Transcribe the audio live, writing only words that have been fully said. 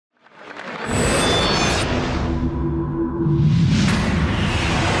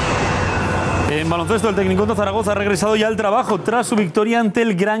baloncesto, el Tecnyconta Zaragoza ha regresado ya al trabajo tras su victoria ante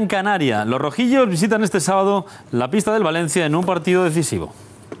el Gran Canaria. Los rojillos visitan este sábado la pista del Valencia en un partido decisivo.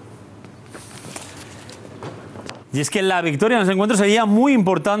 Y es que la victoria en ese encuentro sería muy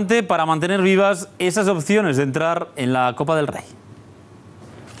importante para mantener vivas esas opciones de entrar en la Copa del Rey.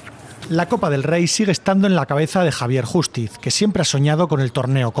 La Copa del Rey sigue estando en la cabeza de Javier Justiz, que siempre ha soñado con el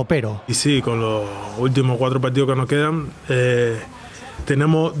torneo copero. Y sí, con los últimos 4 partidos que nos quedan,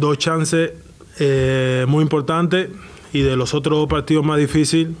 tenemos 2 chances muy importantes, y de los otros partidos más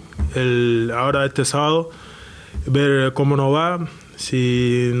difíciles, ahora este sábado, ver cómo nos va.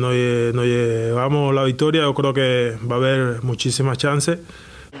 Si nos llevamos la victoria, yo creo que va a haber muchísimas chances.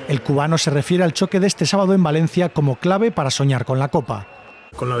 El cubano se refiere al choque de este sábado en Valencia como clave para soñar con la Copa.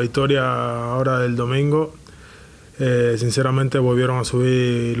 Con la victoria ahora del domingo, sinceramente volvieron a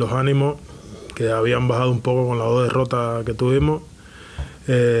subir los ánimos, que habían bajado un poco con las 2 derrotas que tuvimos,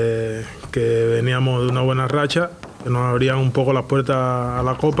 que veníamos de una buena racha, que nos abrían un poco las puertas a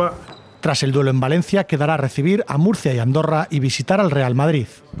la Copa. Tras el duelo en Valencia, quedará recibir a Murcia y Andorra y visitar al Real Madrid.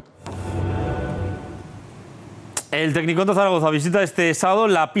 El Tecnyconta Zaragoza visita este sábado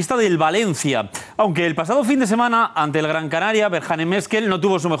la pista del Valencia. Aunque el pasado fin de semana, ante el Gran Canaria, Berhanemeskel no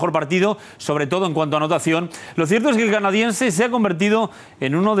tuvo su mejor partido, sobre todo en cuanto a anotación, lo cierto es que el canadiense se ha convertido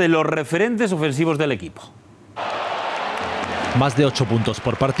en uno de los referentes ofensivos del equipo. Más de 8 puntos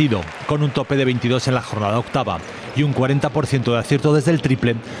por partido, con un tope de 22 en la jornada octava y un 40% de acierto desde el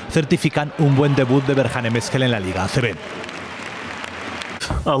triple, certifican un buen debut de Berhanemeskel en la Liga ACB.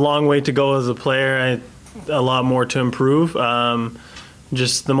 A long way to go as a player, a lot more to improve.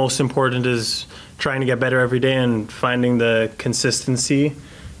 Just the most important is trying to get better every day and finding the consistency.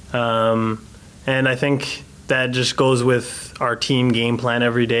 And I think that just goes with our team game plan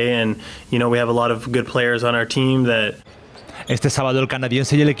every day. And, you know, we have a lot of good players on our team that... Este sábado el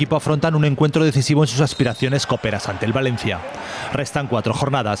canadiense y el equipo afrontan un encuentro decisivo en sus aspiraciones coperas ante el Valencia. Restan 4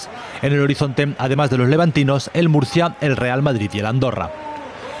 jornadas. En el horizonte, además de los levantinos, el Murcia, el Real Madrid y el Andorra.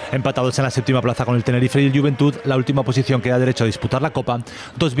 Empatados en la 7ª plaza con el Tenerife y el Juventud, la última posición que da derecho a disputar la Copa,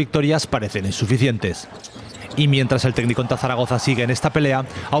 2 victorias parecen insuficientes. Y mientras el Tecnyconta Zaragoza sigue en esta pelea,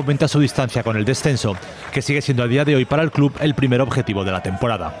 aumenta su distancia con el descenso, que sigue siendo a día de hoy para el club el primer objetivo de la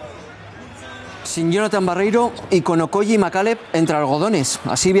temporada. Sin Jonathan Barreiro y con Okoye y Macaleb entre algodones.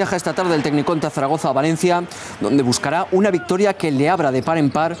 Así viaja esta tarde el Tecnyconta Zaragoza a Valencia, donde buscará una victoria que le abra de par en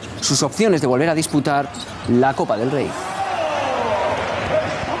par sus opciones de volver a disputar la Copa del Rey.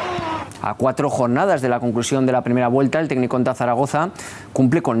 A 4 jornadas de la conclusión de la primera vuelta, el Tecnyconta Zaragoza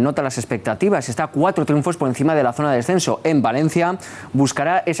cumple con nota las expectativas. Está a 4 triunfos por encima de la zona de descenso. En Valencia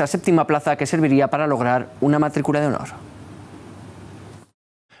buscará esa 7ª plaza que serviría para lograr una matrícula de honor.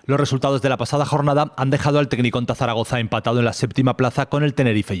 Los resultados de la pasada jornada han dejado al Tecnyconta Zaragoza empatado en la 7ª plaza con el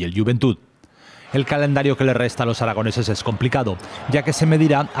Tenerife y el Juventud. El calendario que le resta a los aragoneses es complicado, ya que se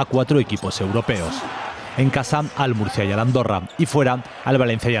medirá a 4 equipos europeos. En casa al Murcia y al Andorra, y fuera al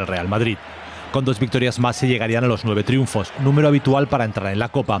Valencia y al Real Madrid. Con 2 victorias más se llegarían a los 9 triunfos, número habitual para entrar en la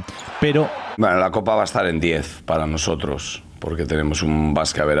Copa, pero... Bueno, la Copa va a estar en 10 para nosotros, porque tenemos un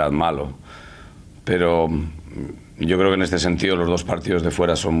basquaverat malo. Pero yo creo que en este sentido los 2 partidos de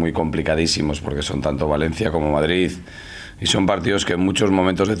fuera son muy complicadísimos, porque son tanto Valencia como Madrid. Y son partidos que en muchos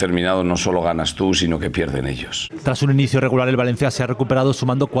momentos determinados no solo ganas tú, sino que pierden ellos. Tras un inicio irregular, el Valencia se ha recuperado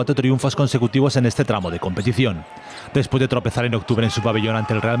sumando 4 triunfos consecutivos en este tramo de competición. Después de tropezar en octubre en su pabellón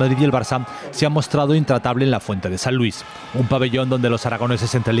ante el Real Madrid y el Barça, se ha mostrado intratable en la Fuente de San Luis. Un pabellón donde los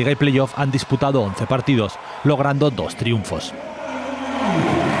aragoneses entre Liga y Playoff han disputado 11 partidos, logrando 2 triunfos.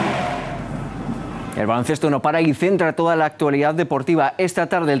 El baloncesto no para y centra toda la actualidad deportiva. Esta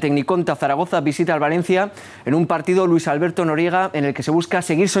tarde el Tecnyconta Zaragoza visita al Valencia en un partido Luis Alberto Noriega en el que se busca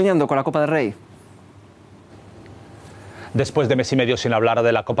seguir soñando con la Copa del Rey. Después de mes y medio sin hablar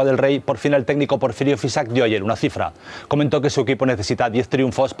de la Copa del Rey, por fin el técnico Porfirio Fisac dio ayer una cifra. Comentó que su equipo necesita 10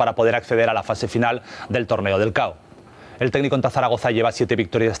 triunfos para poder acceder a la fase final del torneo del CAO. El Tecnyconta Zaragoza lleva 7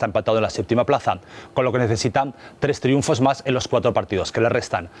 victorias y está empatado en la 7ª plaza, con lo que necesitan 3 triunfos más en los 4 partidos que le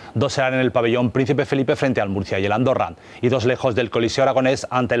restan. 2 serán en el pabellón Príncipe Felipe frente al Murcia y el Andorra, y 2 lejos del Coliseo Aragonés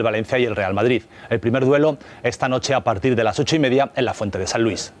ante el Valencia y el Real Madrid. El primer duelo esta noche a partir de las 8:30 en la Fuente de San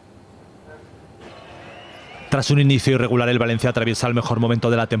Luis. Tras un inicio irregular, el Valencia atraviesa el mejor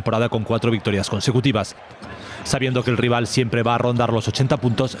momento de la temporada con 4 victorias consecutivas. Sabiendo que el rival siempre va a rondar los 80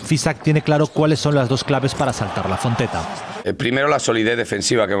 puntos, Fisac tiene claro cuáles son las dos claves para saltar la fonteta. Primero, la solidez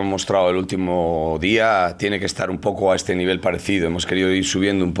defensiva que hemos mostrado el último día tiene que estar un poco a este nivel parecido. Hemos querido ir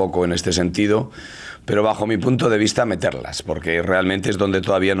subiendo un poco en este sentido, pero bajo mi punto de vista meterlas, porque realmente es donde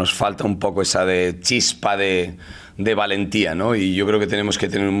todavía nos falta un poco esa de chispa de valentía, ¿no? Y yo creo que tenemos que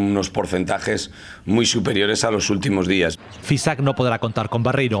tener unos porcentajes muy superiores a los últimos días. Fisac no podrá contar con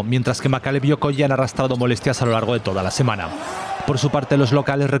Barreiro, mientras que Macaleb y Okoye han arrastrado molestias a lo largo de toda la semana. Por su parte, los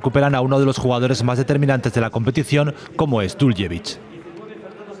locales recuperan a uno de los jugadores más determinantes de la competición, como es Duljevic.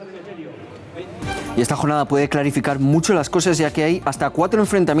 Y esta jornada puede clarificar mucho las cosas, ya que hay hasta 4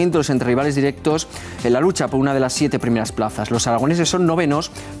 enfrentamientos entre rivales directos en la lucha por una de las 7 primeras plazas. Los aragoneses son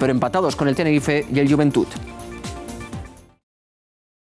novenos, pero empatados con el Tenerife y el Juventud.